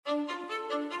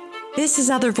This is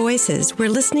Other Voices. We're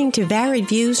listening to varied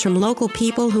views from local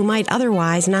people who might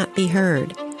otherwise not be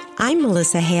heard. I'm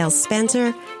Melissa Hale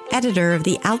Spencer, editor of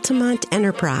the Altamont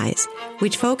Enterprise,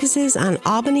 which focuses on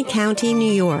Albany County,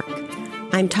 New York.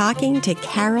 I'm talking to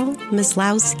Carol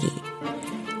Maslowski.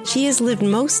 She has lived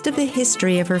most of the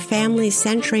history of her family's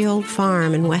century-old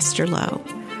farm in Westerlo.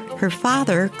 Her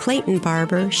father, Clayton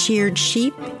Barber, sheared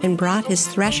sheep and brought his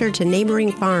thresher to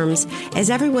neighboring farms as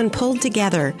everyone pulled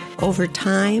together. Over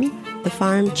time, the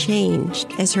farm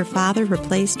changed as her father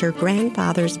replaced her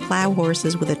grandfather's plow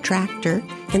horses with a tractor.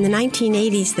 In the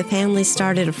 1980s, the family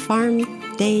started a farm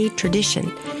day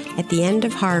tradition at the end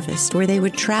of harvest where they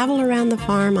would travel around the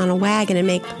farm on a wagon and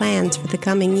make plans for the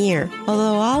coming year.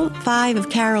 Although all 5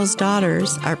 of Carol's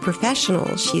daughters are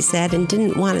professionals, she said, and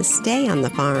didn't want to stay on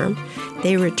the farm,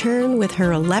 they return with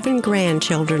her 11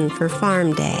 grandchildren for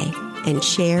Farm Day and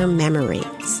share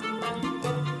memories.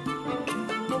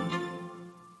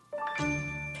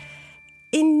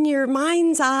 In your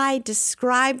mind's eye,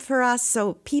 describe for us,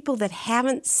 so people that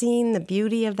haven't seen the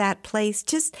beauty of that place,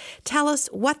 just tell us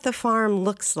what the farm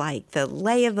looks like, the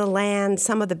lay of the land,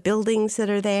 some of the buildings that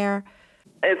are there.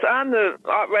 It's on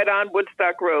right on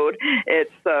Woodstock Road.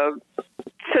 It's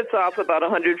sits off about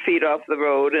 100 feet off the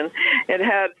road, and it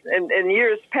had, in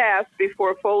years past,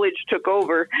 before foliage took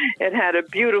over, it had a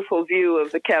beautiful view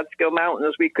of the Catskill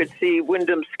Mountains. We could see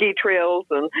Wyndham ski trails,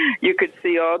 and you could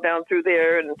see all down through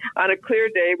there. And on a clear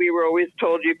day, we were always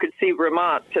told you could see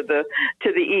Vermont to the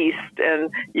east,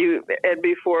 and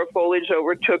before foliage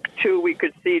overtook too, we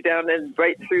could see down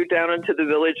into the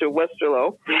village of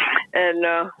Westerlo, and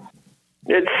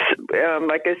it's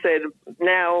like I said,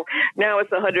 now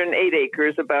it's 108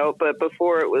 acres about, but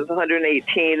before it was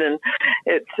 118, and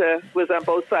it was on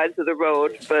both sides of the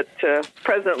road. But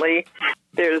presently,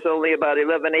 there's only about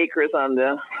 11 acres on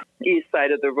the east side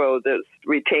of the road that's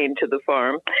retained to the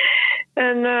farm.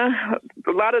 And a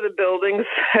lot of the buildings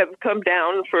have come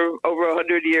down for over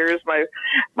 100 years.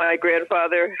 My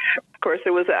grandfather, of course,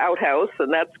 there was an outhouse,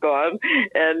 and that's gone.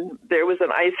 And there was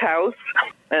an ice house,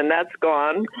 and that's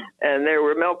gone. And there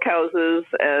were milk houses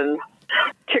and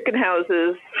chicken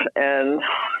houses, and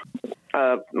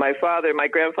my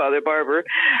grandfather Barber,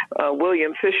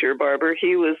 William Fisher Barber,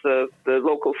 he was the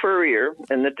local furrier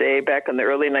in the day back in the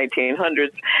early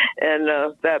 1900s, and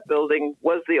that building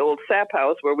was the old sap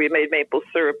house where we made maple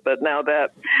syrup. But now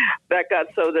that got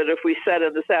so that if we sat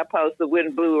in the sap house, the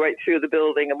wind blew right through the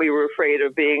building, and we were afraid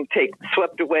of being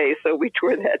swept away, so we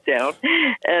tore that down.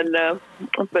 And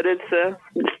but it's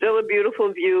still a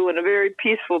beautiful view and a very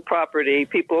peaceful property.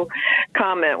 People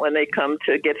comment when they come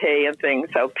to get hay and things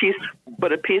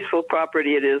what a peaceful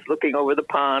property it is, looking over the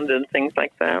pond and things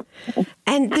like that.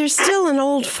 And there's still an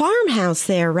old farmhouse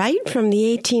there, right, from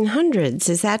the 1800s.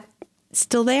 Is that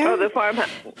still there? Oh, the farmhouse.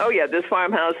 Oh, yeah, this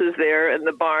farmhouse is there, and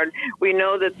the barn. We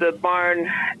know that the barn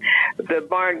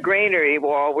granary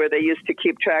wall, where they used to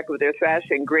keep track of their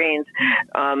thrashing grains,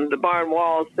 the barn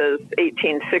wall says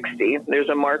 1860. There's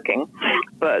a marking,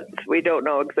 but we don't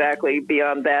know exactly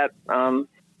beyond that.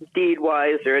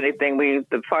 Deed-wise or anything,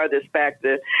 the farthest back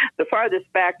that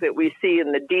we see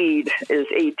in the deed is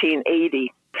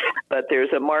 1880, but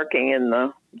there's a marking on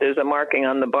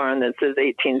the barn that says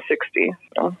 1860.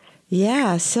 So.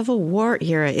 Yeah, Civil War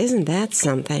era, isn't that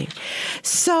something?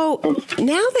 So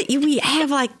now that we have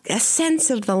like a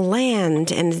sense of the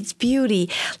land and its beauty,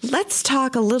 let's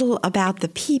talk a little about the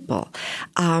people.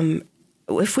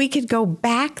 If we could go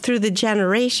back through the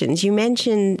generations, you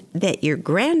mentioned that your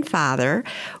grandfather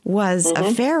was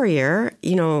a farrier,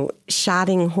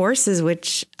 shodding horses,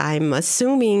 which I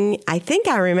think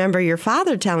I remember your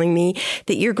father telling me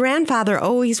that your grandfather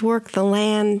always worked the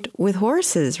land with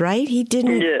horses, right? He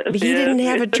didn't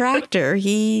have a tractor.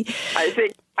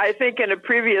 I think in a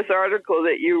previous article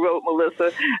that you wrote,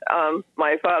 Melissa,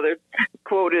 my father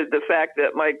quoted the fact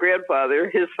that my grandfather,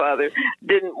 his father,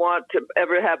 didn't want to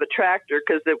ever have a tractor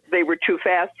because they were too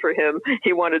fast for him.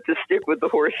 He wanted to stick with the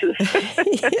horses.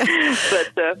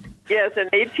 But yes, in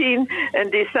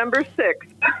December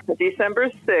 6th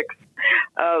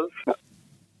of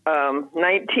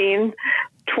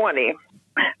 1920.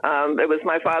 It was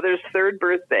my father's 3rd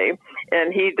birthday,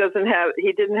 and he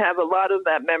didn't have a lot of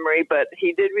that memory, but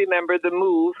he did remember the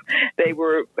move. They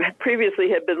previously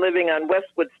had been living on West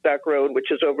Woodstock Road,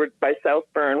 which is over by South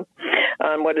Bern,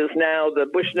 on what is now the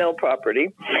Bushnell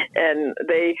property, and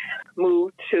they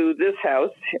moved to this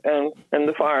house and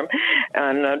the farm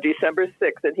on December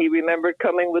 6th, and he remembered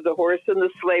coming with the horse and the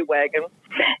sleigh wagon,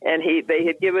 and they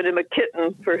had given him a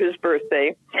kitten for his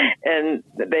birthday, and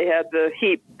they had the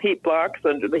heat blocks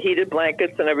under the heated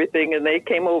blankets and everything, and they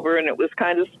came over, and it was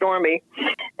kind of stormy,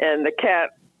 and the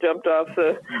cat jumped off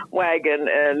the wagon,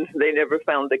 and they never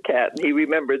found the cat. And he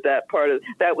remembered that part of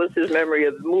that was his memory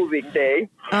of moving day.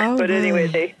 Oh, but anyway,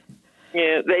 boy.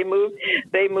 they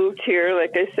moved here,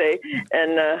 like I say,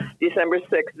 and December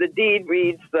 6th. The deed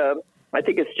reads, I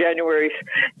think it's January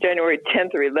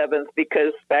 10th or 11th,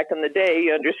 because back in the day,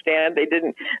 you understand, they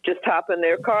didn't just hop in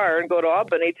their car and go to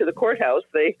Albany to the courthouse.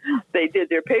 They did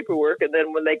their paperwork, and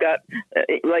then when they got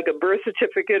like a birth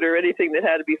certificate or anything that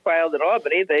had to be filed in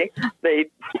Albany, they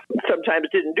sometimes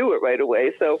didn't do it right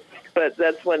away. So, but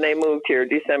that's when they moved here,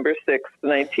 December 6th,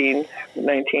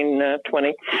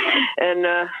 1920,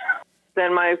 and.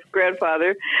 Then my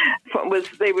grandfather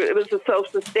it was a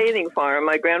self-sustaining farm.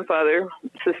 My grandfather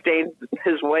sustained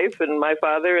his wife and my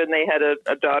father, and they had a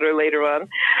daughter later on,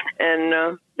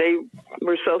 and they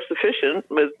were self-sufficient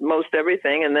with most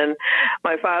everything. And then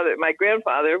my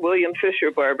grandfather, William Fisher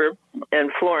Barber,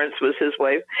 and Florence was his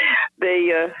wife.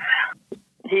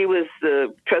 He was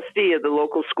the trustee of the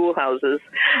local schoolhouses.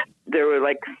 There were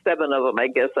like 7 of them, I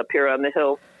guess, up here on the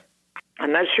hill.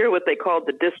 I'm not sure what they called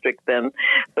the district then,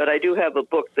 but I do have a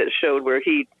book that showed where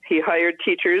he hired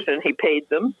teachers and he paid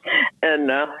them.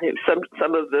 And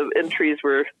some of the entries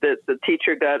were that the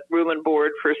teacher got room and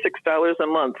board for $6 a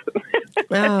month.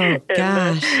 Oh,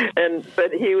 gosh.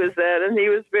 But he was that, and he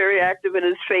was very active in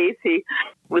his faith. He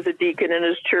was a deacon in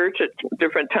his church at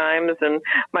different times. And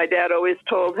my dad always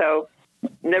told how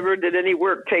never did any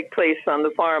work take place on the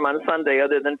farm on Sunday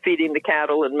other than feeding the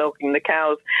cattle and milking the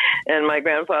cows. And my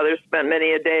grandfather spent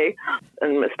many a day,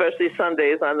 and especially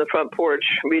Sundays, on the front porch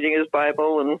reading his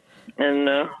Bible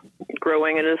and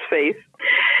growing in his faith.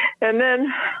 And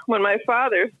then when my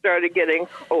father started getting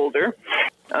older,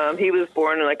 he was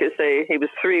born, like I say, he was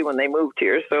 3 when they moved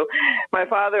here. So my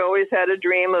father always had a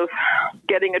dream of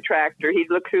getting a tractor. He'd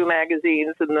look through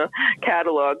magazines and the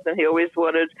catalogs, and he always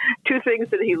wanted 2 things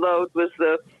that he loved was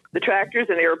the tractors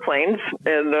and airplanes.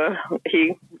 And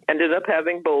he ended up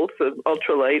having both, an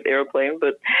ultralight airplane,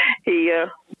 but he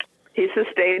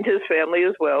sustained his family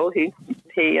as well. He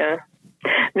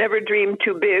never dreamed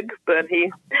too big, but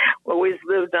he always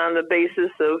lived on the basis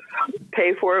of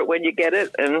pay for it when you get it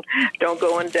and don't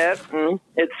go in debt, and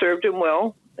it served him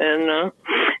well. And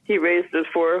he raised us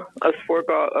four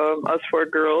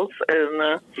girls,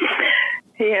 and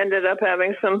he ended up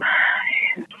having some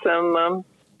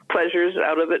pleasures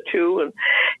out of it too. And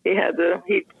he had the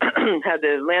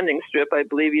landing strip. I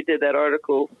believe you did that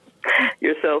article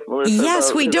yourself, Melissa.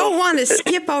 Yes, we don't want to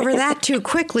skip over that too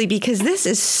quickly because this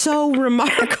is so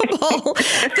remarkable.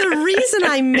 The reason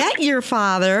I met your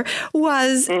father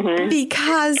was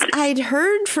because I'd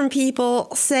heard from people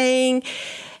saying,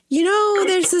 you know,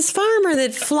 there's this farmer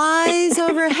that flies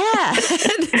overhead.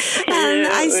 And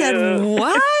I said,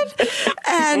 what?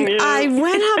 And I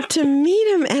went up to meet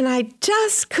him, and I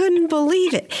just couldn't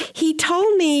believe it. He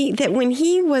told me that when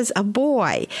he was a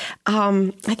boy,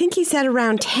 I think he said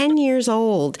around 10 years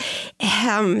old,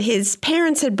 his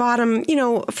parents had bought him, you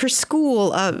know, for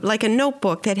school, like a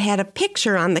notebook that had a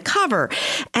picture on the cover.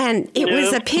 And it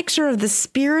was a picture of the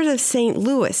Spirit of St.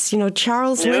 Louis, you know,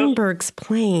 Charles Lindbergh's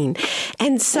plane.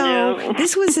 And so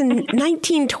this was in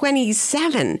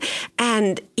 1927,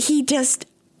 and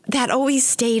that always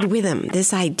stayed with him,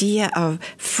 this idea of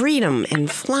freedom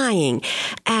and flying.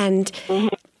 And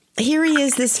here he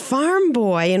is, this farm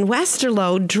boy in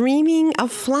Westerlo dreaming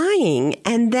of flying.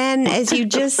 And then, as you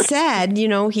just said, you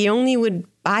know, he only would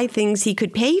buy things he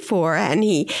could pay for, and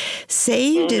he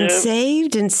saved and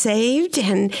saved and saved,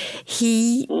 and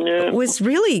he was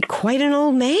really quite an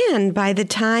old man by the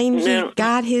time he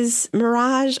got his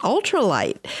Mirage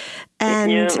Ultralight.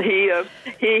 And he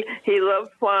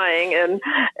loved flying, and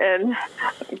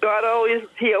God always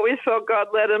felt God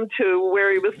led him to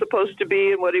where he was supposed to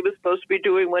be and what he was supposed to be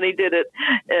doing when he did it.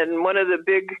 And one of his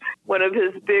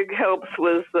big helps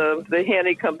was the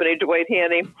Haney Company, Dwight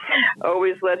Haney,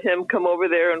 always let him come over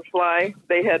there and fly.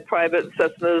 They had private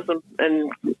Cessnas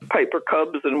and Piper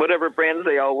Cubs and whatever brands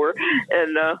they all were,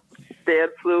 and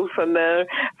Dad flew from the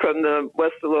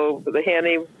Westerlo, the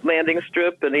Haney landing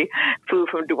strip, and he flew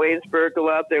from Duanesburg a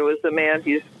lot. There was a man,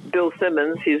 he's Bill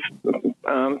Simmons, he's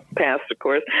passed, of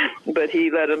course, but he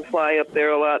let him fly up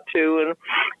there a lot too. And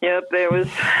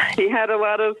he had a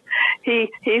lot of,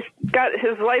 he got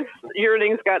his life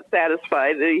yearnings got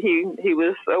satisfied. He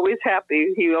was always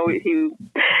happy. He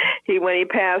when he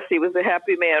passed, he was a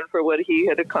happy man for what he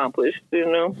had accomplished, you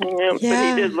know. Yeah. But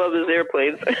he did love his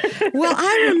airplanes. Well,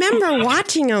 I remember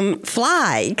watching him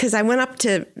fly because I went up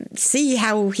to see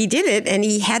how he did it, and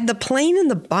he had the plane in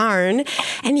the barn,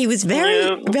 and he was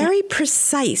very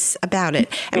precise about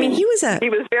it. I mean, he was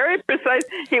very precise.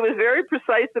 He was very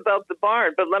precise about the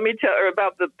barn, but let me tell her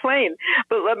about the plane.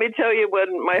 But let me tell you,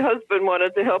 when my husband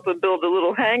wanted to help him build a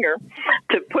little hangar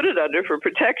to put it under for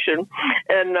protection,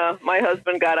 and my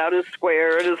husband got out his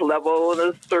square and his level and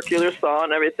his circular saw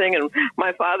and everything, and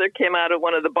my father came out of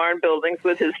one of the barn buildings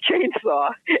with his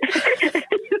chainsaw.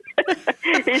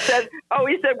 He said,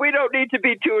 we don't need to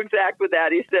be too exact with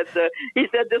that. He said,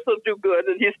 this will do good.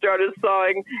 And he started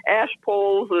sawing ash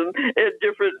poles and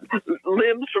different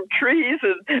limbs from trees.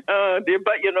 And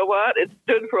but you know what? It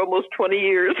stood for almost 20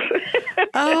 years.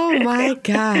 Oh, my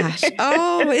gosh.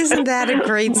 Oh, isn't that a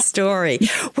great story?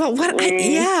 Well, what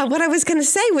I was going to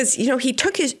say was, he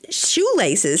took his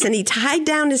shoelaces and he tied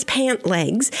down his pant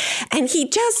legs, and he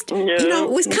just, it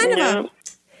was kind of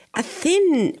a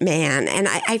thin man, and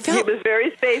I felt he was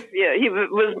very safe. Yeah, he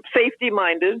was safety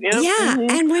minded. Yeah,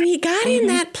 and when he got in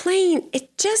that plane,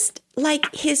 it just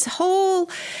like his whole,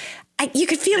 you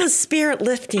could feel his spirit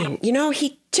lifting.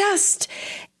 He just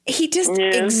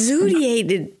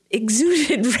exuded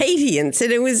radiance,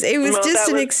 and it was just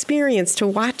an experience to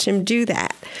watch him do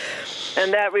that.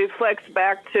 And that reflects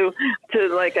back to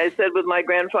like I said, with my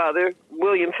grandfather,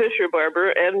 William Fisher Barber,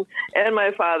 and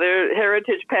my father,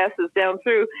 heritage passes down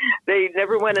through. They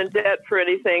never went in debt for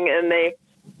anything, and they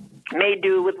made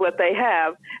do with what they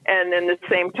have. And in the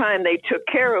same time, they took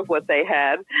care of what they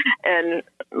had. And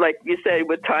like you say,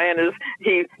 with Tyan,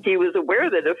 he was aware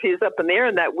that if he's up in the air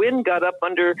and that wind got up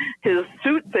under his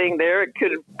suit thing there, it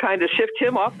could kind of shift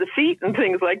him off the seat and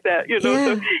things like that,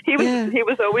 So he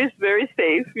was always very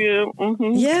safe,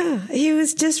 Yeah, he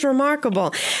was just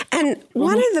remarkable. And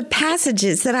one of the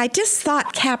passages that I just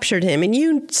thought captured him, and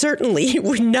you certainly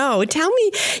would know, tell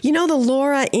me, the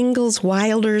Laura Ingalls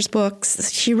Wilder's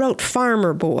books? She wrote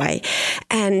Farmer Boy,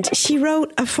 and she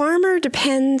wrote, "A farmer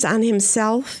depends on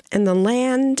himself and the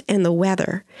land and the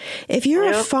weather. If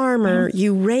you're a farmer,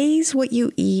 you raise what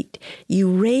you eat, you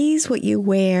raise what you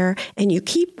wear, and you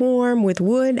keep warm with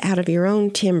wood out of your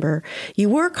own timber. You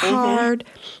work hard,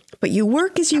 but you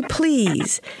work as you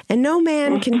please, and no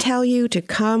man can tell you to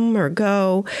come or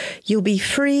go. You'll be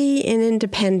free and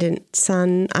independent,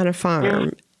 son, on a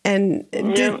farm." And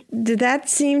did that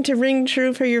seem to ring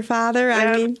true for your father?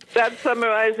 That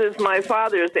summarizes my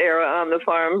father's era on the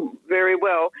farm very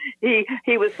well.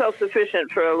 He was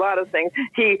self-sufficient for a lot of things.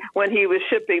 When he was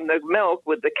shipping the milk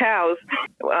with the cows,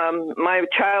 my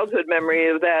childhood memory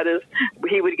of that is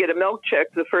he would get a milk check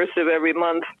the first of every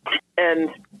month, and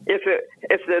if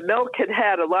the milk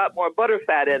had a lot more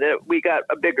butterfat in it, we got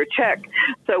a bigger check.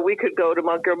 So we could go to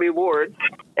Montgomery Ward's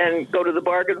and go to the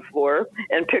bargain floor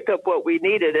and pick up what we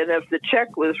needed. And if the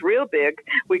check was real big,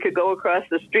 we could go across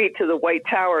the street to the White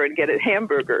Tower and get a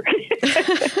hamburger.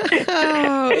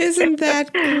 Oh, isn't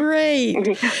that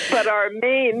great? But our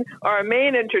main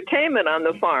entertainment on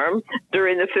the farm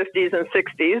during the 50s and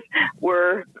 60s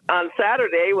were on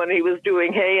Saturday when he was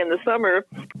doing hay in the summer.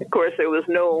 Of course, there was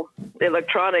no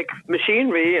electronic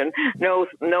machinery and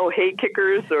no hay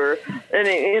kickers or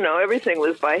any, everything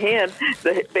was by hand.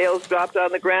 The bales dropped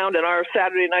on the ground, and our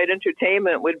Saturday night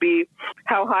entertainment would be,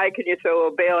 how high can you throw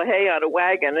a bale of hay on a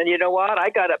wagon? And you know what? I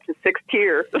got up to 6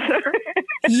 tiers.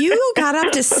 You got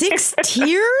up to 6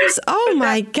 tiers? Oh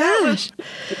my gosh!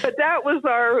 But that was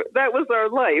our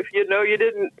life. You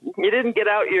didn't get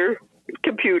out your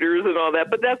computers and all that.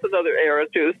 But that's another era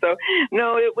too. So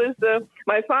no, it was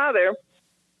my father.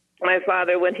 My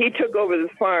father, when he took over the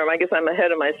farm, I guess I'm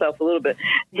ahead of myself a little bit.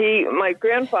 My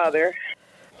grandfather.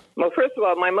 Well, first of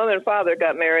all, my mother and father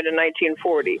got married in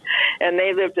 1940, and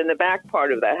they lived in the back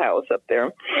part of that house up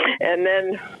there. And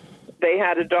then they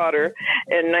had a daughter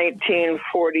in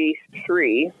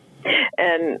 1943,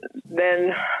 and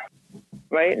then,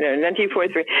 right, no,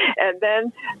 1943. And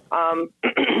then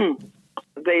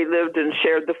they lived and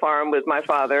shared the farm with my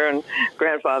father and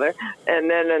grandfather. And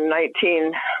then in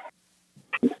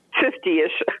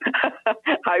 1950-ish,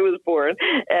 I was born,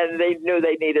 and they knew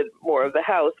they needed more of the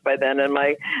house by then. And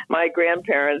my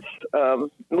grandparents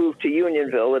moved to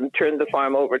Unionville and turned the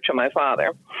farm over to my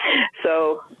father.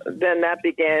 So then that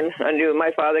began. I knew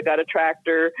my father got a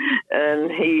tractor,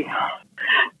 and he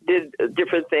did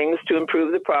different things to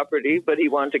improve the property, but he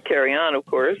wanted to carry on, of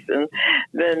course. And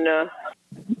then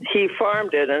he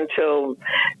farmed it until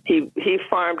he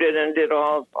farmed it and did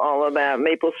all of that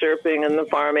maple syruping and the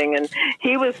farming. And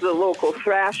he was the local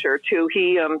thrasher too.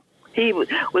 He he was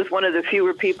one of the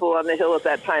fewer people on the hill at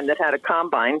that time that had a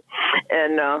combine.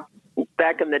 And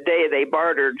back in the day, they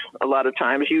bartered a lot of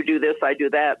times. You do this, I do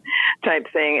that type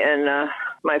thing. And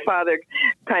my father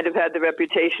kind of had the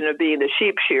reputation of being the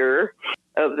sheep shearer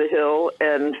of the hill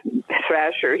and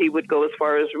thrasher. He would go as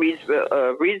far as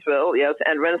Reedsville, yes,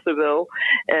 and Rensselaerville,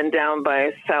 and down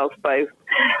by south by,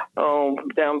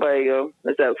 down by,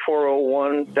 is that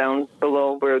 401 down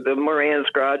below where the Moran's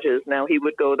garage is now. He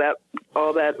would go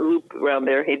all that loop around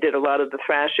there. He did a lot of the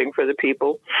thrashing for the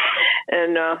people.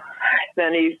 And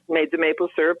then he made the maple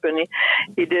syrup, and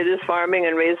he did his farming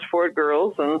and raised 4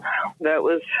 girls, and that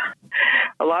was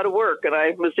a lot of work. And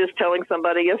I was just telling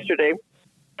somebody yesterday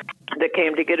that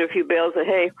came to get a few bales of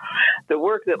hay, the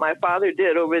work that my father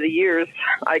did over the years,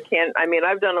 I've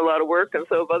done a lot of work, and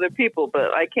so have other people,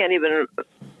 but I can't even,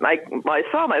 I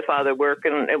saw my father work,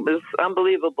 and it was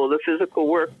unbelievable, the physical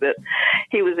work that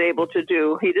he was able to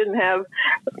do. He didn't have,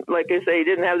 like I say, he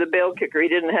didn't have the bale kicker, he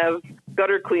didn't have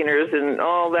gutter cleaners and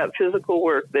all that physical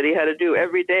work that he had to do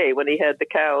every day when he had the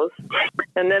cows.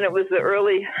 And then it was the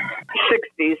early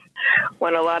 60s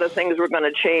when a lot of things were going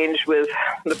to change with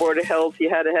the Board of Health. You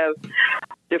had to have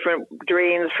different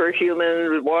drains for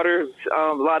human water,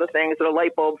 a lot of things, and a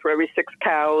light bulb for every 6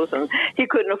 cows. And he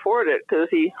couldn't afford it because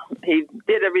he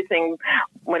did everything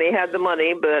when he had the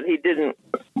money, but he didn't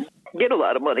get a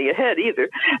lot of money ahead either.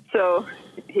 So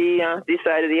he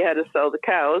decided he had to sell the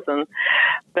cows,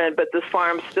 but this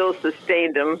farm still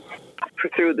sustained him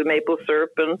through the maple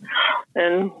syrup,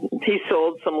 and he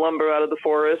sold some lumber out of the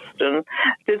forest and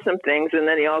did some things, and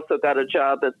then he also got a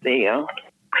job at the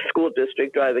school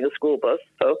district driving a school bus.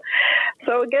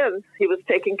 So again, he was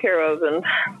taken care of and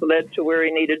led to where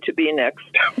he needed to be next.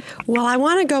 Well, I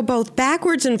want to go both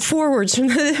backwards and forwards from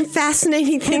the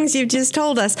fascinating things you've just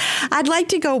told us. I'd like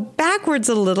to go backwards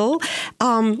a little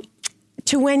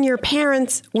to when your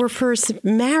parents were first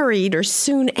married or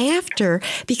soon after,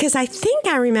 because I think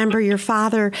I remember your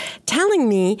father telling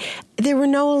me there were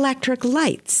no electric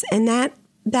lights, and that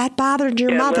bothered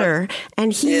your mother.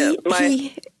 And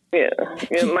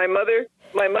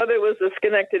My mother was a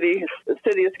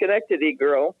city of Schenectady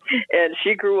girl, and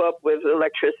she grew up with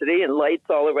electricity and lights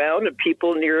all around and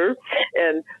people near her.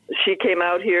 And she came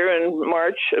out here in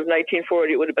March of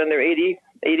 1940. It would have been their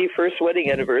 81st wedding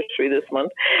anniversary this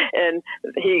month. And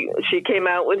she came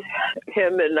out with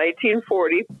him in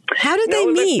 1940. How did they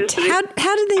meet? How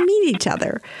did they meet each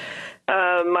other?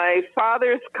 My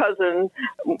father's cousin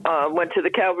went to the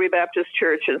Calvary Baptist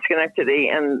Church in Schenectady,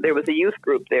 and there was a youth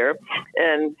group there.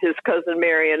 And his cousin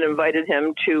Marion invited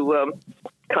him to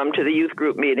come to the youth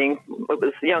group meeting. It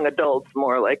was young adults,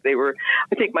 more like they were.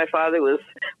 I think my mother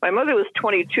was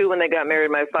 22 when they got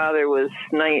married. My father was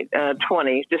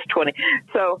 20, just 20.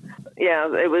 So, yeah,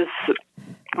 it was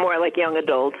more like young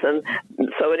adults. And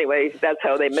so anyway, that's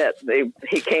how they met.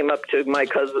 He came up to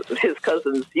his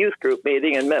cousin's youth group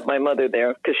meeting and met my mother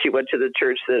there because she went to the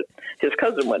church that his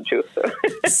cousin went to.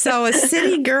 So a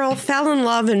city girl fell in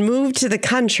love and moved to the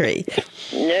country.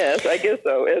 Yes, I guess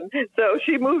so. And so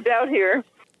she moved out here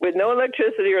with no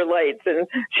electricity or lights. And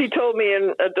she told me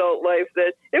in adult life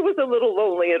that it was a little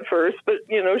lonely at first, but,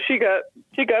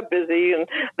 she got busy, and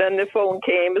then the phone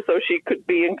came so she could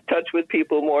be in touch with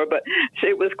people more. But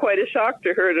it was quite a shock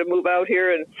to her to move out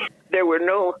here. And there were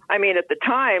at the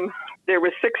time, there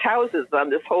were 6 houses on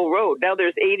this whole road. Now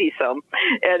there's 80-some.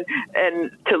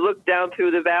 And to look down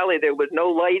through the valley, there was no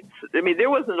lights. I mean, there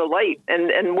wasn't a light.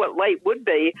 And what light would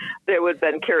be, there would have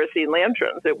been kerosene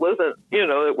lanterns. It wasn't,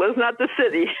 it was not the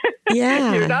city.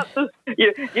 Yeah. You're not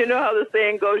you know how the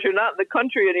saying goes, you're not in the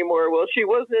country anymore. Well, she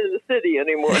wasn't in the city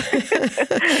anymore.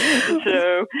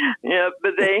 So, yeah,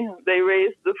 but they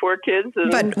raised the 4 kids.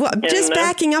 Just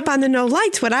backing up on the no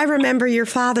lights, what I remember your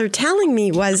father telling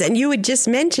me was, and you had just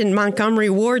mentioned Montgomery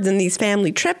Ward and these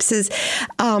family trips, is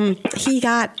he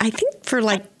got, I think for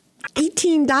like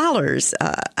 $18,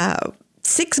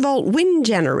 6-volt wind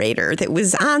generator that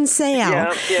was on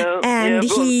sale.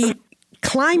 He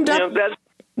climbed up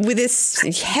with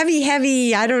this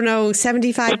heavy, I don't know,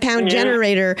 75-pound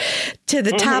generator to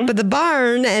the top of the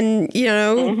barn and,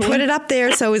 put it up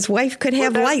there so his wife could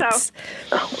have lights.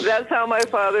 That's how my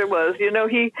father was.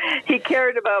 He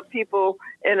cared about people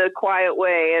in a quiet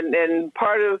way, and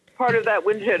part of that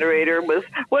wind generator was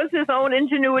his own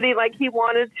ingenuity. Like he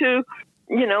wanted to,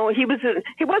 he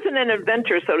wasn't an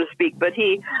inventor, so to speak, but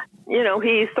he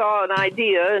he saw an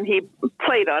idea and he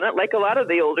played on it like a lot of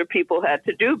the older people had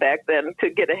to do back then to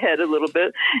get ahead a little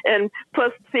bit. And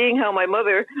plus seeing how my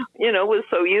mother, was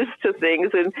so used to things,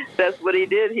 and that's what he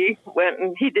did. He went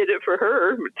and he did it for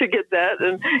her to get that,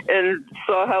 and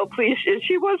saw how pleased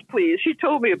she was. Pleased. She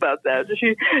told me about that.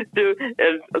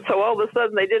 And so all of a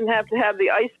sudden they didn't have to have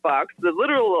the ice box, the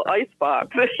literal ice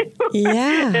box.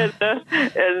 Yeah.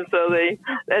 and so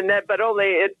but only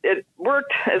it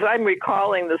worked, as I'm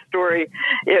recalling the story.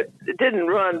 It didn't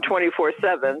run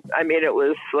 24/7. I mean, it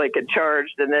was like it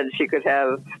charged, and then she could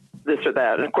have this or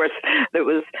that. And of course, it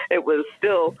was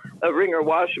still a wringer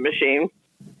washing machine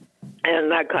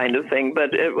and that kind of thing.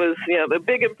 But it was, a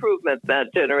big improvement,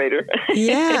 that generator.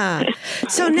 Yeah.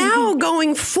 So now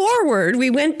going forward, we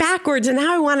went backwards, and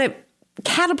now I want to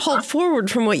catapult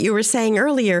forward from what you were saying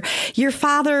earlier. Your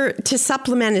father, to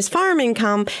supplement his farm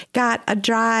income, got a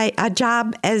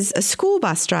job as a school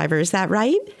bus driver. Is that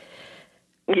right?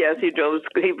 Yes, he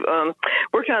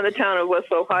worked on the town of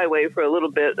Westlow Highway for a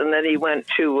little bit, and then he went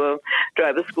to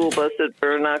drive a school bus at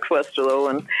Burn Knox Westerlo,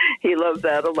 and he loved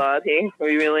that a lot. He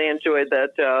really enjoyed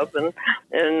that job, and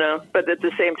but at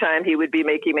the same time, he would be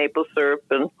making maple syrup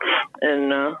and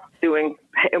doing.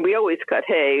 And we always cut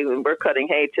hay, and we're cutting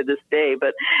hay to this day,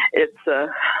 but it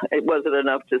wasn't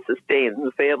enough to sustain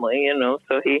the family,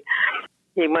 So he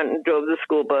went and drove the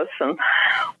school bus and.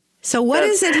 So what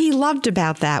is it he loved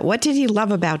about that? What did he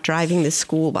love about driving the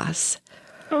school bus?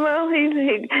 Well,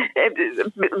 he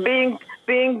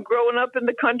being growing up in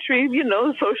the country,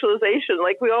 socialization,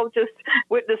 like we all just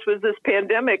witnessed with this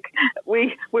pandemic.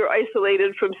 We were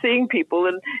isolated from seeing people,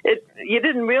 and you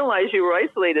didn't realize you were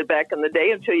isolated back in the day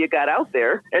until you got out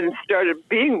there and started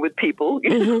being with people.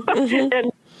 And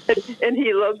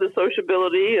he loved the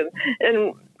sociability,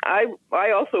 and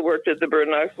I also worked at the Burn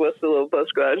Knox Westerlo bus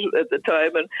garage at the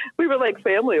time, and we were like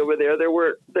family over there. There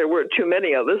weren't too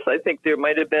many of us. I think there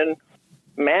might have been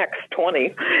max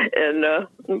 20, and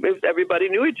everybody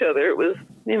knew each other. It was,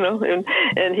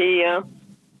 and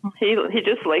he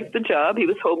just liked the job. He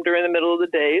was home during the middle of the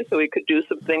day, so he could do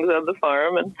some things on the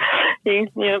farm, and he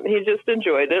just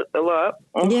enjoyed it a lot.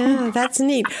 Yeah, that's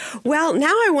neat. Well,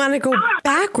 now I want to go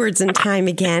backwards in time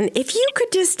again. If you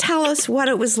could just tell us what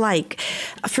it was like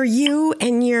for you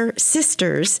and your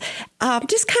sisters,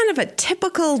 just kind of a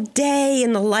typical day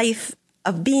in the life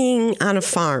of being on a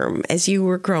farm as you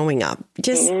were growing up.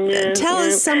 Just tell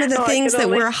us some of the things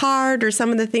that were hard, or some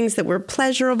of the things that were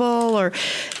pleasurable, or,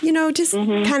 just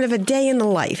kind of a day in the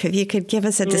life. If you could give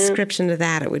us a description of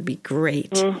that, it would be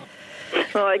great.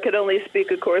 Well, I could only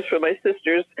speak, of course, for my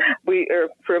sisters.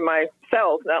 For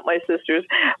myself, not my sisters,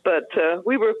 but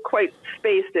we were quite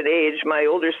spaced in age. My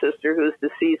older sister, who's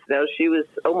deceased now, she was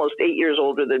almost 8 years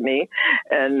older than me,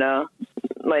 and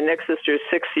my next sister is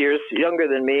 6 years younger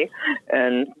than me,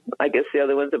 and I guess the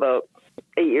other one's about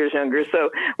 8 years younger.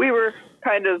 So we were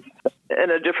kind of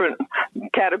in a different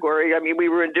category. I mean, we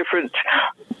were in different,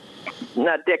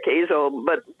 not decades old,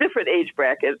 but different age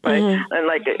brackets. And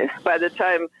like by the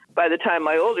time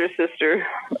my older sister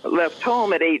left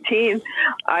home at 18,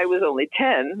 I was only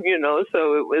 10,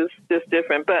 so it was just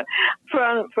different. But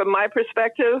from my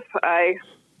perspective, I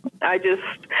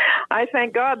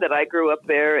thank God that I grew up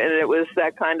there, and it was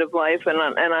that kind of life. And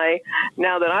I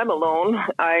now that I'm alone,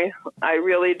 I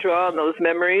really draw on those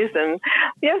memories. And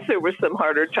yes, there were some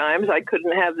harder times. I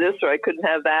couldn't have this, or I couldn't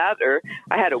have that, or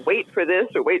I had to wait for this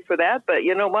or wait for that. But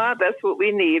you know what? That's what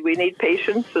we need. We need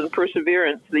patience and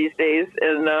perseverance these days.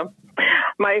 And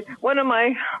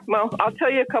I'll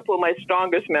tell you a couple of my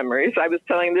strongest memories. I was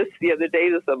telling this the other day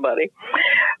to somebody.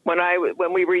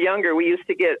 When we were younger, we used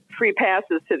to get free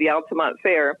passes to the Altamont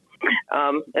Fair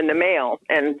in the mail.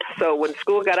 And so when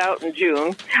school got out in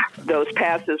June, those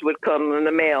passes would come in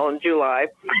the mail in July,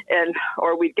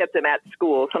 or we'd get them at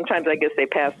school. Sometimes I guess they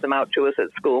passed them out to us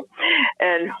at school.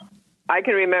 And I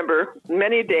can remember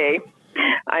many a day,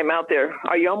 I'm out there.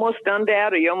 Are you almost done,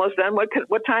 Dad? Are you almost done?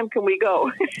 What time can we go?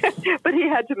 But he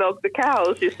had to milk the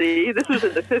cows, you see. This was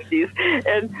in the 50s.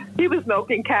 And he was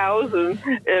milking cows and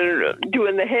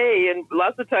doing the hay. And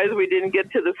lots of times we didn't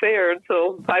get to the fair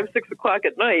until 5, 6 o'clock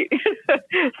at night.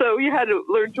 So you had to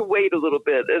learn to wait a little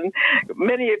bit. And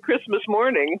many a Christmas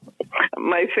morning,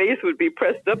 my face would be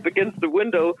pressed up against the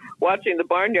window watching the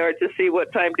barnyard to see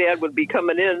what time Dad would be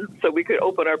coming in so we could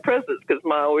open our presents, because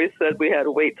Ma always said we had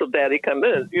to wait till Daddy come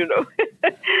in,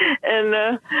 and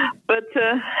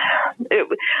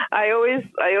I always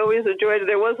enjoyed it.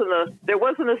 There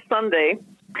wasn't a Sunday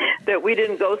that we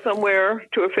didn't go somewhere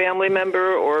to a family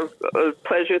member or a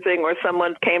pleasure thing, or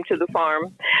someone came to the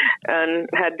farm and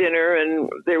had dinner, and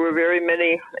there were very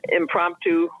many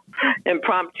impromptu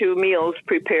meals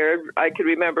prepared. I could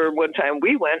remember one time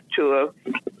we went to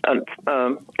an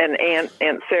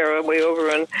Aunt Sarah way over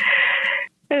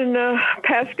in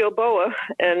Pass Gilboa,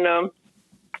 and of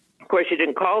course you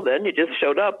didn't call then, you just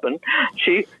showed up, and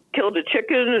she killed a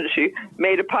chicken and she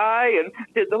made a pie and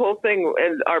did the whole thing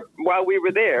while we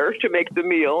were there to make the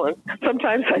meal. And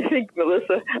sometimes I think,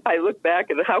 Melissa, I look back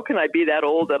and how can I be that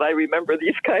old that I remember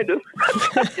these kind of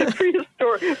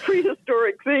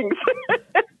prehistoric things?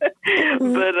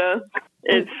 But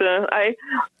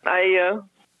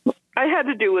I had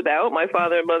to do without. My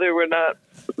father and mother were not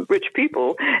rich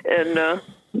people, and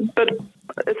but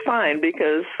it's fine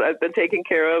because I've been taken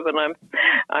care of, and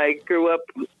I grew up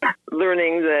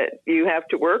learning that you have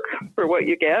to work for what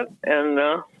you get, and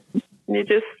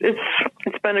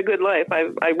it's been a good life.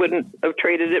 I wouldn't have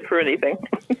traded it for anything.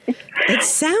 It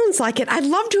sounds like it. I'd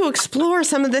love to explore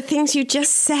some of the things you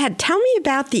just said. Tell me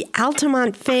about the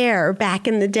Altamont Fair back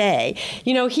in the day.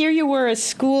 You know, here you were a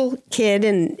school kid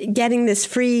and getting this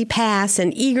free pass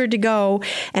and eager to go.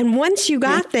 And once you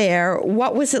got there,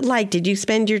 what was it like? Did you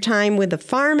spend your time with the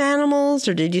farm animals,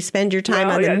 or did you spend your time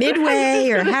on the Midway?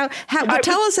 Or how?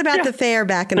 Tell us about the fair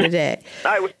back in the day.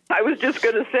 I was just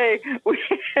going to say, we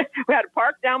had a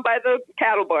park down by the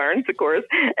cattle barns, of course,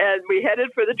 and we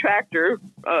headed for the tractor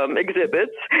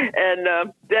exhibits, and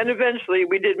then eventually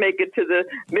we did make it to the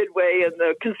Midway and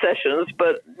the concessions,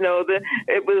 but no,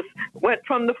 it went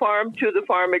from the farm to the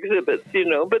farm exhibits, you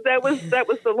know. But that was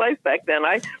the life back then.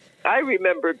 I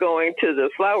remember going to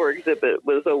the flower exhibit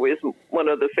was always one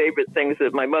of the favorite things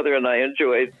that my mother and I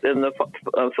enjoyed in the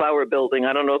flower building.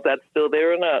 I don't know if that's still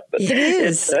there or not. But it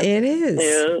is. It is.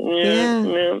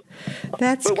 Yeah.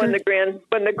 That's. But when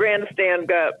the grandstand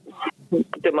got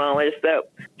demolished, that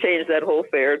changed that whole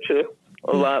fair to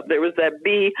a lot. There was that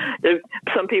bee.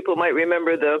 Some people might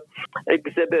remember the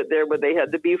exhibit there where they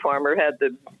had the bee farmer had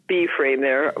the bee frame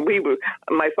there.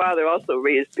 My father also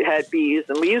had bees,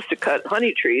 and we used to cut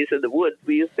honey trees in the woods.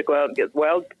 We used to go out and get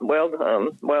wild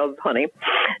honey,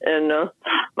 and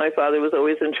my father was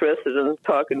always interested in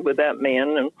talking with that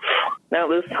man, and that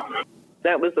was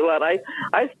a lot. I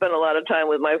spent a lot of time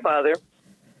with my father,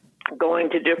 going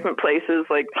to different places.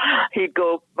 Like he'd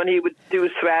go when he would do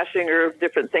thrashing or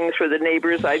different things for the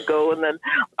neighbors. I'd go, and then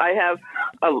I have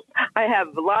a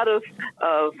lot of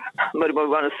what do I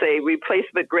want to say,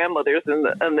 replacement grandmothers, and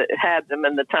had them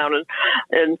in the town,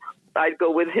 and I'd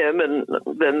go with him, and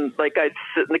then like I'd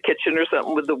sit in the kitchen or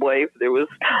something with the wife.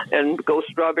 And go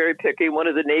strawberry picking. One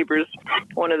of the neighbors.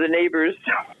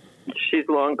 She's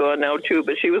long gone now too,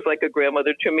 but she was like a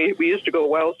grandmother to me. We used to go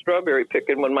wild strawberry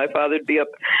picking when my father'd be up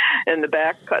in the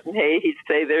back cutting hay. He'd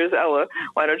say, "There's Ella.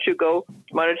 Why don't you go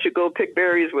pick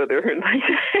berries with her?"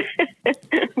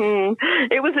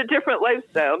 It was a different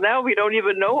lifestyle. Now we don't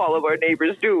even know all of our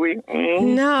neighbors, do we?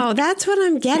 No, that's what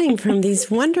I'm getting from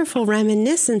these wonderful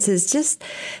reminiscences. Just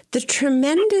the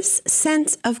tremendous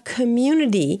sense of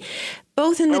community,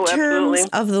 both in the terms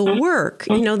of the work,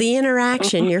 you know, the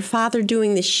interaction, your father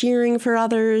doing the shearing for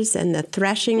others and the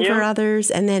threshing for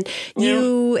others, and then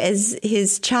you as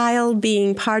his child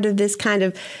being part of this kind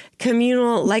of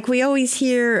communal, like we always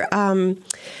hear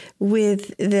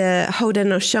with the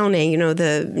Haudenosaunee, you know,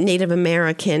 the Native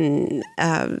American,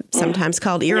 sometimes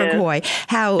called Iroquois,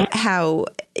 how,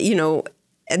 you know,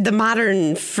 the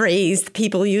modern phrase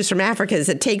people use from Africa is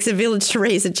it takes a village to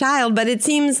raise a child, but it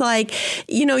seems like,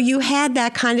 you know, you had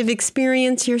that kind of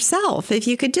experience yourself. If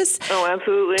you could just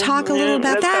absolutely talk a little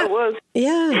about that. How it was.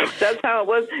 Yeah. That's how it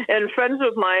was. And friends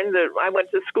of mine that I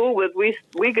went to school with,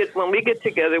 when we get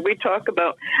together, we talk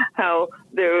about how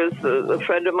there was a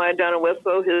friend of mine down in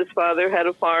Westville, his father had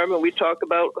a farm, and we talk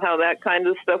about how that kind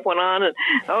of stuff went on. And,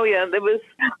 there was,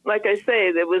 like I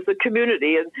say, there was a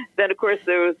community. And then, of course,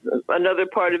 there was another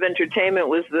part of entertainment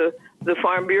was the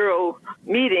Farm Bureau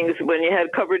meetings when you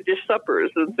had covered dish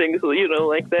suppers and things, you know,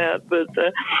 like that. But,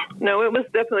 no, it was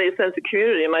definitely a sense of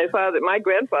community. And my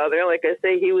grandfather, like I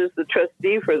say, he was the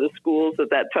trustee for the schools at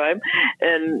that time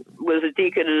and was a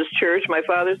deacon at his church. My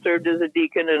father served as a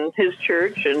deacon in his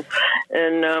church and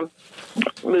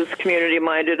was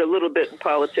community-minded, a little bit in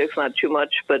politics, not too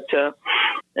much, but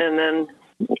and then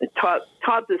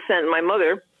taught the Senate. My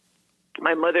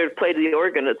mother played the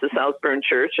organ at the Southburn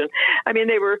Church, and I mean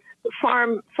they were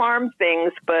farm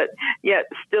things, but yet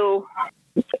still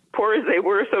poor as they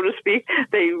were, so to speak,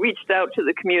 they reached out to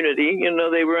the community. You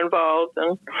know, they were involved,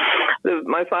 and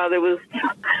my father was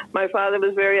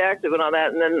very active in all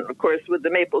that. And then, of course, with the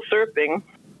maple surfing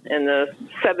in the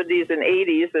 70s and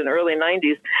 80s and early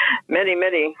 90s,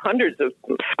 many hundreds of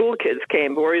school kids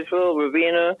came. Voorheesville,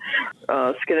 Ravenna,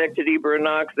 Schenectady, Burr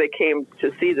Knox. They came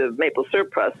to see the maple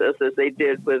syrup process, as they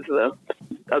did with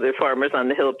other farmers on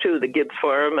the hill too, the Gibbs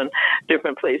Farm and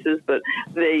different places. But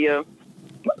they,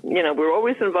 we're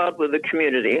always involved with the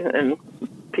community, and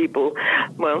people,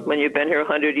 well, when you've been here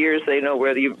 100 years, they know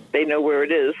where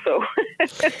it is. So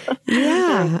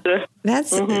yeah,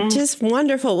 that's just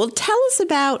wonderful. Well, tell us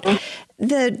about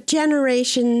the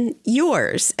generation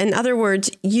yours. In other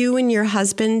words, you and your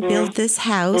husband built this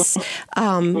house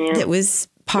that was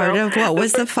part of what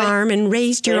was the farm, and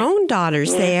raised your own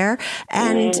daughters there.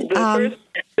 And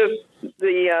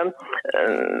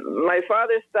my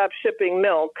father stopped shipping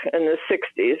milk in the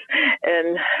 60s,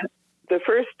 and the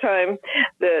first time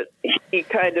that he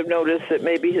kind of noticed that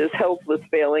maybe his health was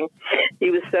failing, he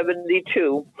was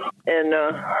 72, and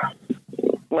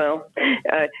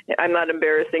I'm not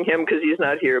embarrassing him because he's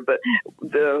not here, but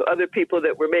the other people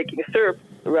that were making syrup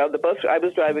around the bus, I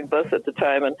was driving bus at the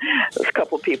time, and a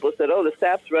couple of people said, "Oh, the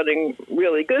sap's running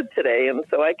really good today." And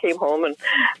so I came home, and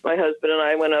my husband and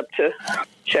I went up to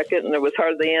check it, and there was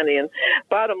hardly any. And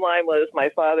bottom line was, my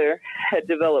father had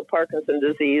developed Parkinson's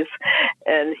disease,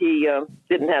 and he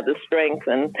didn't have the strength.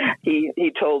 And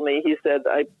he told me, he said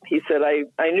I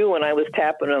knew when I was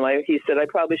tapping him. He said, "I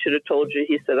probably should have told you."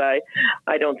 He said, I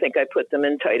don't think I put them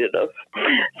in tight enough.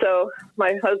 So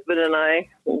my husband and I,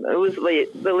 it was the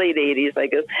late 80s, I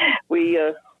guess, we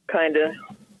kind of,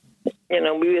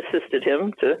 we assisted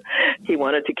him he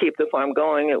wanted to keep the farm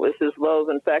going. It was his love.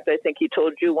 In fact, I think he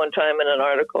told you one time in an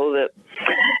article that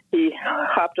he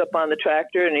hopped up on the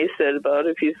tractor and he said about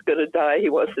if he's going to die, he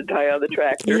wants to die on the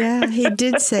tractor. Yeah, he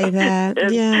did say that.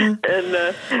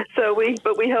 And so we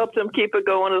helped him keep it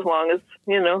going as long as,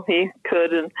 he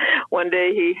could. And one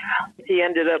day he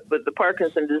ended up with the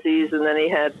Parkinson's disease, and then he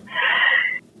had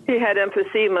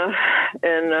emphysema,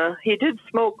 and he did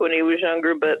smoke when he was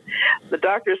younger, but the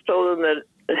doctors told him that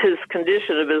his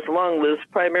condition of his lung was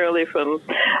primarily from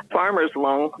farmer's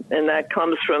lung, and that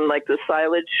comes from like the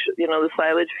silage, the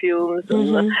silage fumes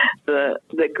and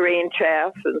the grain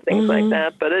chaff and things like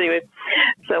that. But anyway,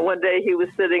 so one day he was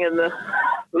sitting in the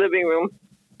living room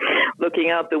looking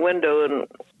out the window, and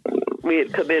we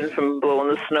had come in from blowing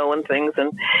the snow and things,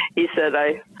 and he said,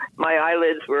 my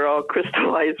eyelids were all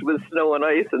crystallized with snow and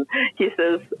ice, and he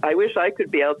says, "I wish I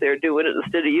could be out there doing it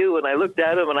instead of you." And I looked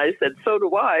at him and I said, "So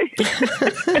do I."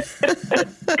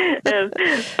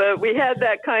 But we had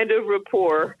that kind of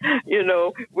rapport,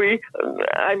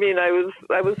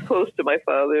 I was close to my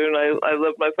father, and I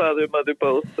loved my father and mother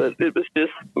both, but it was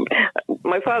just,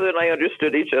 my father and I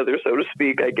understood each other, so to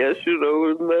speak, I guess,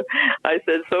 and I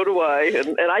said, "So do I,"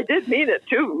 and I did mean it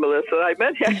too, Melissa. I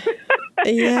meant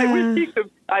yeah. I wish he could.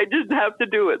 I didn't have to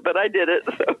do it, but I did it.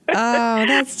 So. Oh,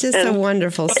 that's just a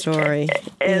wonderful story.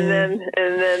 And then,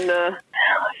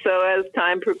 so as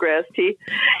time progressed, he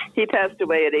passed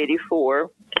away at 84.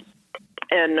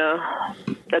 And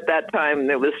at that time,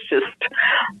 there was just,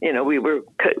 we were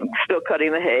still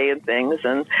cutting the hay and things,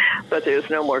 but there was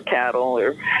no more cattle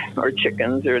or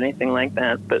chickens or anything like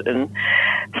that.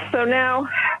 So now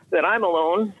that I'm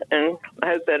alone, and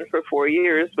have been for 4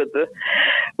 years, with the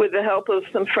help of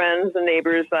some friends and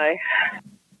neighbors,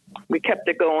 we kept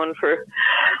it going for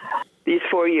these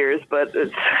 4 years, but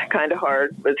it's kind of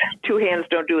hard. But 2 hands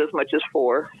don't do as much as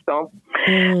 4. So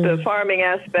the farming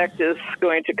aspect is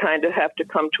going to kind of have to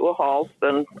come to a halt.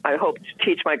 And I hope to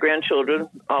teach my grandchildren,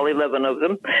 all 11 of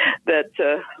them, that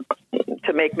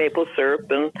to make maple syrup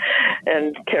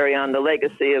and carry on the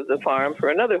legacy of the farm for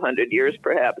another 100 years,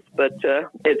 perhaps. But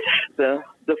it's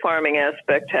the farming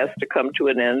aspect has to come to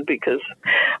an end, because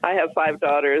I have 5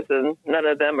 daughters and none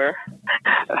of them are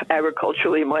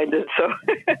agriculturally minded. So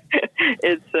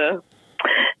it's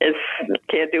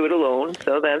can't do it alone.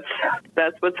 So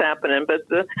that's what's happening. But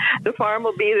the farm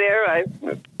will be there. I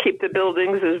keep the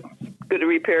buildings as good a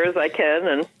repair as I can,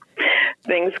 and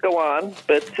things go on.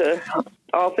 But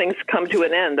all things come to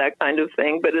an end, that kind of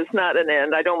thing. But it's not an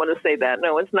end. I don't want to say that.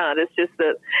 No, it's not. It's just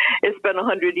that it's been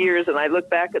 100 years, and I look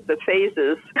back at the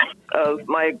phases of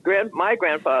my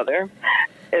grandfather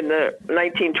in the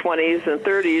 1920s and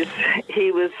 30s.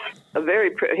 He was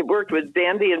he worked with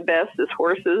Dandy and Bess as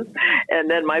horses, and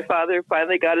then my father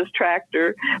finally got his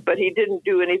tractor, but he didn't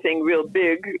do anything real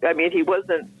big. I mean, he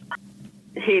wasn't.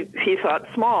 He thought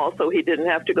small, so he didn't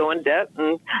have to go in debt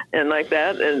and like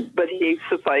that. But he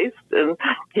sufficed. And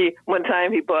one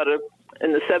time in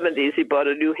the 70s, he bought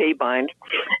a new hay bind,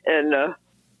 and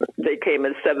they came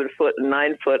in 7 foot and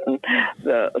 9 foot, and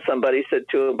somebody said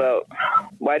to him about,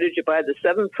 why did you buy the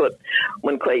 7 foot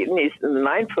when Clayton? The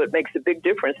 9 foot makes a big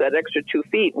difference, that extra 2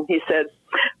 feet. And he said,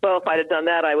 well, if I'd have done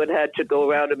that, I would have had to go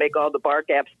around and make all the bar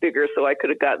gaps bigger so I could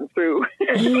have gotten through.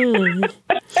 And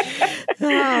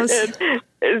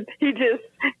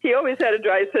he always had a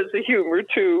dry sense of humor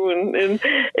too, and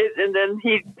then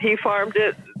he farmed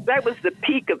it. That was the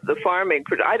peak of the farming.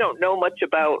 I don't know much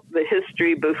about the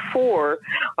history before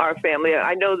our family.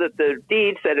 I know that the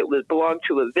deed said it belonged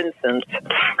to a Vincent,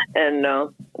 and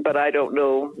but I don't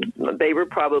know. They were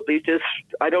probably just,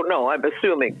 I don't know, I'm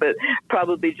assuming, but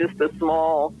probably just a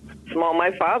small.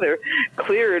 My father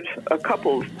cleared a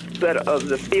couple of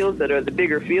the fields that are the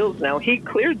bigger fields now. He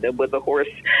cleared them with a horse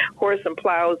and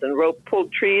plows and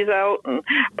pulled trees out and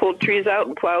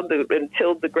plowed and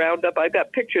tilled the ground up. I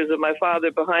got pictures of my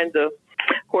father behind the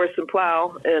horse and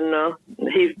plow, and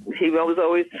he was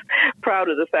always proud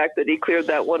of the fact that he cleared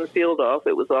that one field off.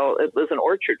 It was an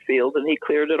orchard field, and he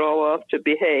cleared it all off to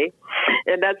be hay.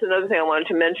 And that's another thing I wanted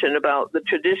to mention about the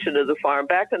tradition of the farm.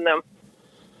 Back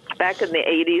in the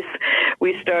 80s,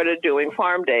 we started doing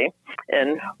Farm Day,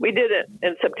 and we did it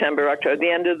in September, October,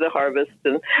 the end of the harvest.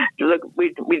 And look,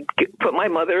 we put my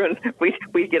mother and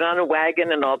we get on a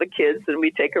wagon and all the kids, and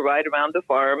we take a ride around the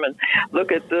farm and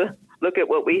look at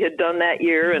what we had done that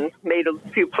year and made a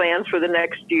few plans for the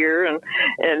next year, and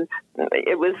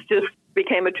it was just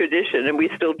became a tradition, and we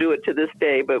still do it to this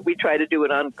day. But we try to do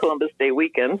it on Columbus Day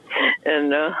weekend,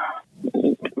 and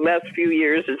last few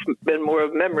years it's been more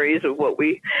of memories of what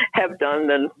we have done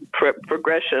than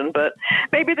progression, but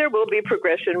maybe there will be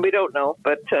progression. We don't know,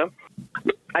 but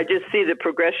I just see the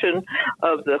progression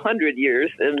of the 100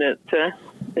 years, and it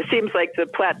seems like the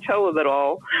plateau of it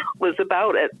all was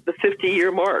about at the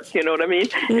 50-year mark. You know what I mean?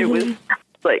 Mm-hmm. It was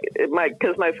like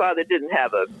because my father didn't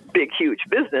have a big, huge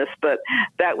business, but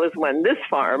that was when this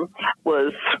farm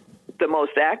was the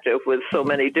most active with so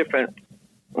many different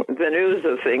venues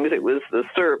of things. It was the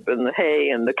syrup and the hay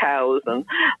and the cows and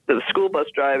the school bus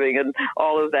driving, and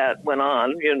all of that went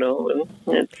on,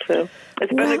 and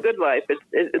it's been a good life.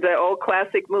 It's the old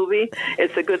classic movie,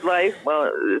 It's a Good Life.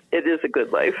 Well, it is a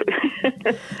good life.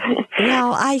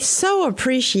 Well, I so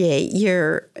appreciate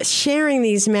your sharing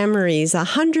these memories.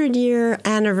 100-year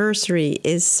anniversary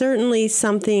is certainly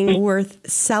something worth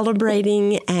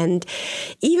celebrating, and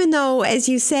even though, as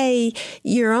you say,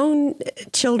 your own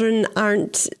children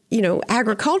aren't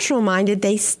agricultural minded,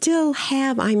 they still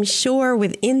have, I'm sure,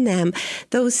 within them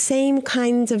those same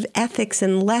kinds of ethics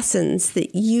and lessons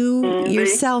that you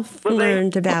yourself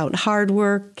learned about hard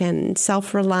work and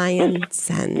self-reliance.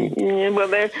 And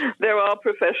they're all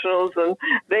professionals, and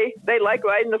they like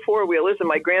riding the four-wheelers, and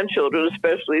my grandchildren,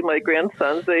 especially my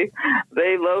grandsons, they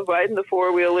love riding the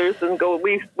four-wheelers and go.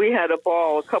 We had a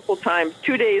ball a couple times,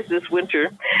 2 days this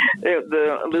winter. It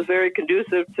was very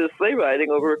conducive to sleigh riding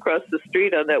over across the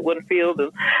street on that one field,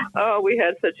 and we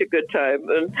had such a good time.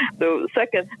 And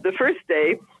the first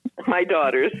day, my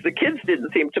daughters, the kids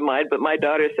didn't seem to mind, but my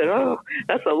daughter said, "Oh,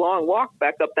 that's a long walk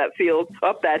back up that field,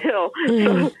 up that hill."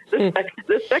 So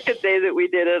the second day that we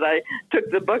did it, I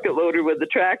took the bucket loader with the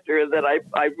tractor, and then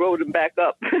I rode them back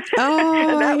up.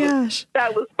 Oh my gosh,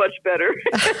 that was much better.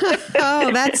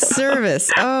 Oh, that's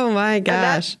service. Oh my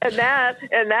gosh. And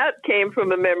that came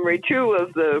from a memory too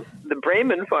of the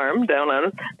Bremen farm down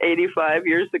on 85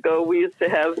 years ago. We used to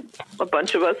have a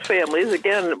bunch of us families.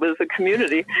 Again, it was a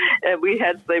community, and we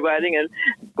had sleigh riding. And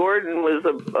Gordon was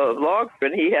a logger,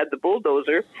 and he had the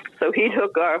bulldozer. So he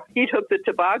took the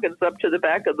toboggans up to the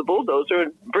back of the bulldozer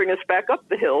and bring us back up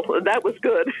the hill, and that was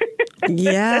good.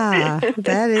 Yeah,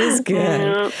 that is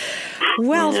good.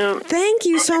 Well, thank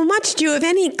you so much. Do you have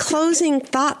any closing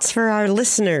thoughts for our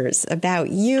listeners about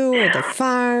you or the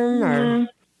farm or?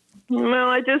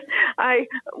 Well,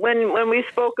 when we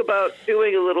spoke about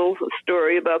doing a little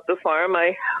story about the farm,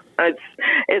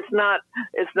 it's not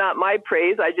my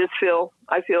praise. I feel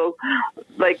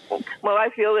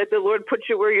that the Lord put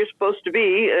you where you're supposed to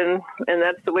be, and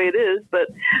that's the way it is. But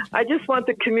I just want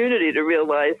the community to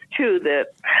realize too that,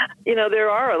 there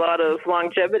are a lot of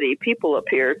longevity people up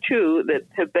here too that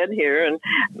have been here. And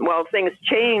while things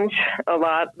change a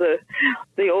lot, the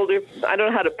older, I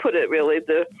don't know how to put it really,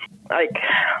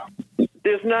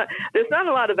 there's not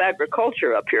a lot of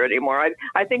agriculture up here anymore.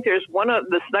 I think there's one of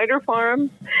the Snyder farm,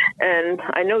 and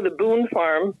I know the Boone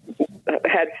farm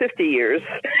had 50 years.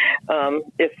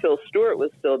 If Phil Stewart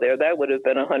was still there, that would have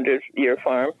been a 100-year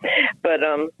farm. But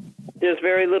there's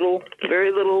very little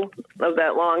of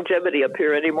that longevity up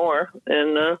here anymore,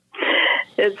 and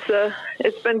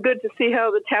it's been good to see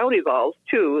how the town evolves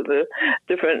too. The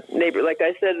different neighbors, like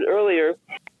I said earlier,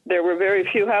 there were very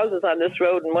few houses on this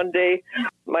road. And one day,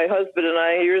 my husband and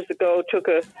I, years ago, took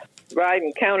a ride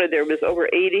and counted. There was over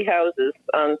 80 houses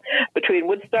between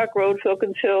Woodstock Road,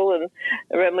 Filkins Hill, and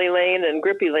Remley Lane and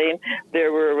Grippy Lane.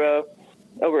 There were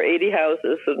over 80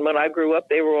 houses, and when I grew up,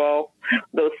 they were all,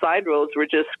 those side roads were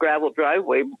just gravel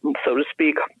driveway, so to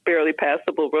speak, barely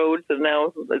passable roads, and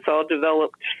now it's all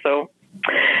developed. So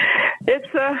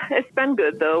it's been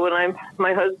good though. And if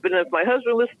my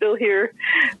husband was still here,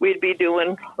 we'd be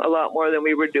doing a lot more than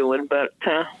we were doing, but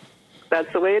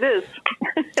that's the way it is.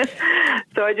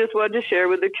 So I just wanted to share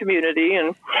with the community,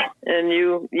 and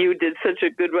you did such a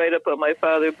good write-up on my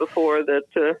father before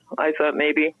that I thought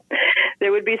maybe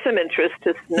there would be some interest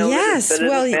to know that it's been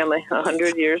in the family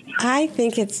 100 years. I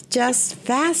think it's just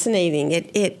fascinating.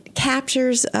 It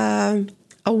captures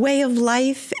a way of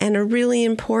life and a really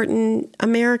important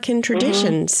American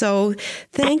tradition. Mm-hmm. So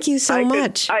thank you so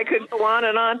much. I could go on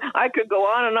and on. I could go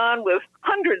on and on with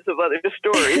hundreds of other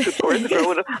stories, of course.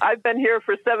 I've been here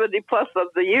for 70 plus of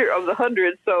the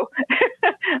 100. So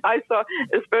I saw,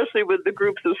 especially with the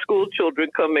groups of school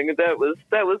children coming, that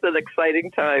was an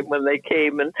exciting time when they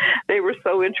came, and they were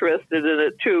so interested in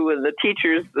it too. And the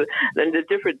teachers, and the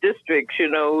different districts,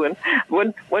 And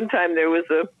one time there was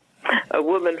a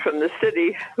woman from the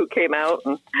city who came out,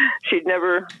 and she'd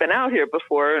never been out here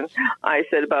before. And I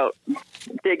said about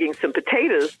digging some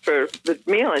potatoes for the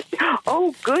meal. And she said,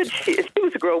 "Oh, good." She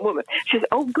was a grown woman. She said,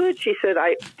 "Oh, good." She said,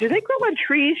 "Do they grow on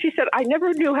trees?" She said, "I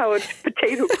never knew how a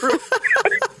potato grew."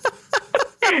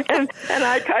 And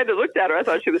I kind of looked at her. I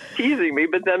thought she was teasing me,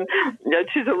 but then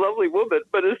she's a lovely woman.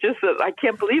 But it's just that I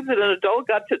can't believe that an adult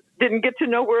didn't get to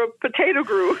know where a potato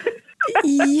grew.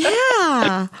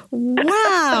 Yeah.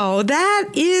 Wow. That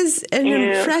is an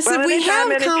impressive. Well,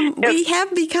 we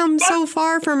have become so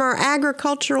far from our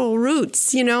agricultural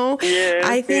roots,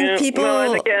 I think people.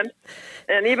 Well, and again,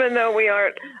 and even though we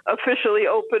aren't officially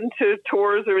open to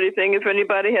tours or anything, if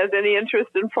anybody has any interest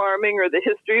in farming or the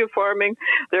history of farming,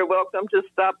 they're welcome to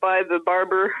stop by the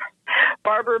Barber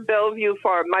Bellevue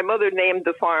Farm. My mother named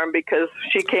the farm because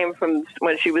she came from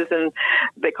when she was in,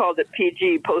 they called it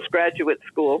PG, postgraduate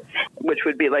school, which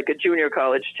would be like a junior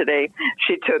college today.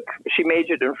 She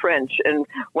majored in French, and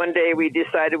one day we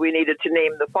decided we needed to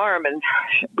name the farm, and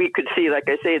we could see, like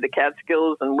I say, the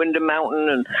Catskills and Windham Mountain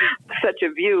and such a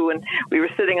view, and we were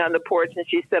sitting on the porch, and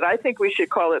she said, "I think we should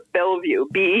call it Bellevue,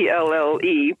 Belle,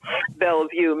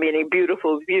 Bellevue, meaning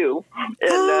beautiful view."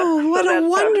 And, what a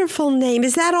wonderful name.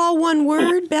 Is that all one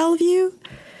word, Bellevue?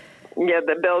 Yeah,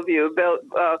 the Bellevue.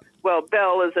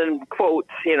 Bell is in quotes,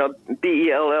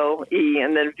 Belle,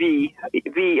 and then View.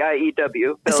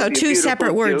 So two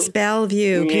separate words,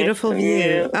 Bellevue, beautiful view.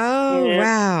 Yeah. Oh,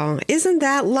 wow. Isn't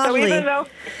that lovely? So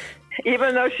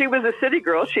even though she was a city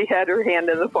girl, she had her hand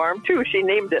in the farm, too. She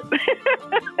named it.